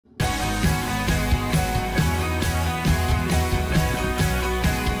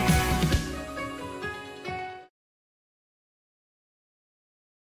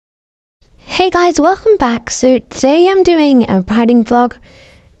Hey guys, welcome back. So today I'm doing a riding vlog.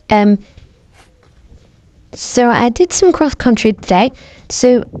 So I did some cross country today.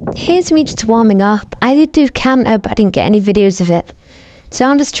 So here's me just warming up. I did do canter, but I didn't get any videos of it. So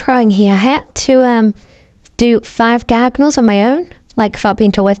I'm just trying here. I had to do 5 diagonals on my own, like without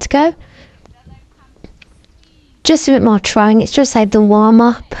being told where to go. Just a bit more trying. It's just like the warm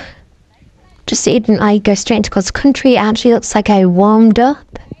up. Just so you didn't like go straight into cross country. It actually looks like I warmed up.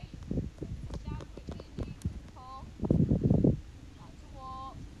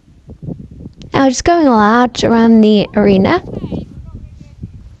 I was just going large around the arena.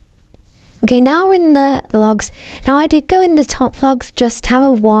 Okay, now we're in the vlogs. Now I did go in the top vlogs, just have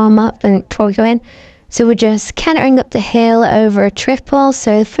a warm up and before we go in. So we're just cantering up the hill over a triple.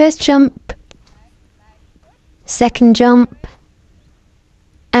 So the first jump, second jump,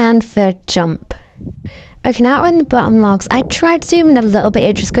 and third jump. Okay, now we're in the bottom vlogs. I tried zooming a little bit,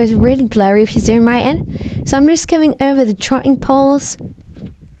 it just goes really blurry if you zoom right in. So I'm just going over the trotting poles.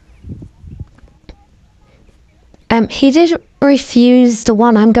 He did refuse the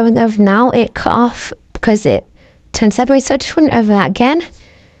one I'm going over now. It cut off because it turned sideways, so I just went over that again.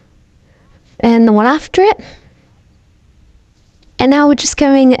 And the one after it. And now we're just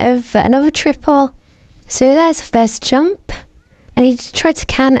going over another triple. So there's the first jump. And he tried to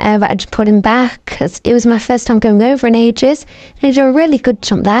canter, but I just put him back because it was my first time going over in ages. And he did a really good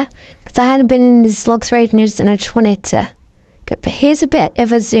jump there because I hadn't been in these vlogs for ages and I just wanted to go. But here's a bit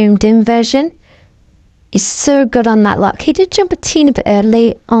of a zoomed in version. He's so good on that lock. He did jump a teeny bit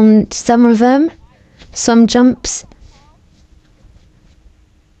early on some of them. Some jumps.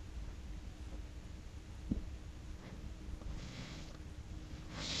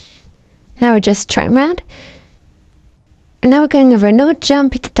 Now we're just trying around. And now we're going over another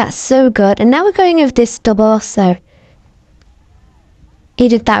jump. He did that so good. And now we're going over this double. So he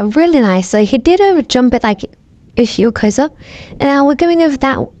did that really nicely. He did over jump it like a few goes up. And now we're going over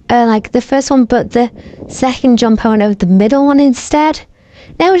that like the first one, but the second jump I went over the middle one instead.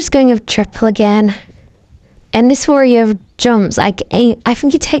 Now we're just going over triple again. And this warrior jumps like I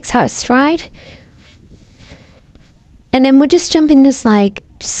think he takes out a stride. And then we're just jumping this like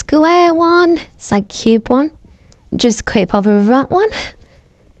square one. It's like cube one. Just keep up with that one.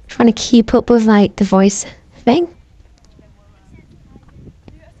 Trying to keep up with like the voice thing.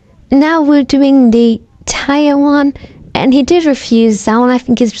 Now we're doing the tire one. And he did refuse that one. I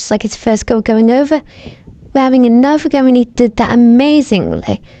think it's just like his first go going over. We're having another go and he did that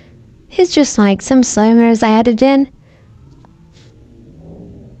amazingly. Here's just like some slow-mos I added in.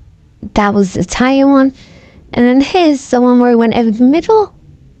 That was the tire one. And then here's the one where he went over the middle.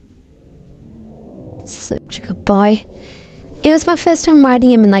 Such a good boy. It was my first time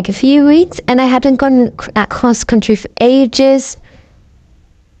riding him in like a few weeks. And I hadn't gone at cross country for ages.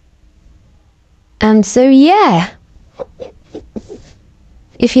 And so yeah.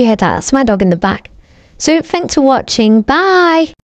 If you hear that, that's my dog in the back. So thanks for watching. Bye.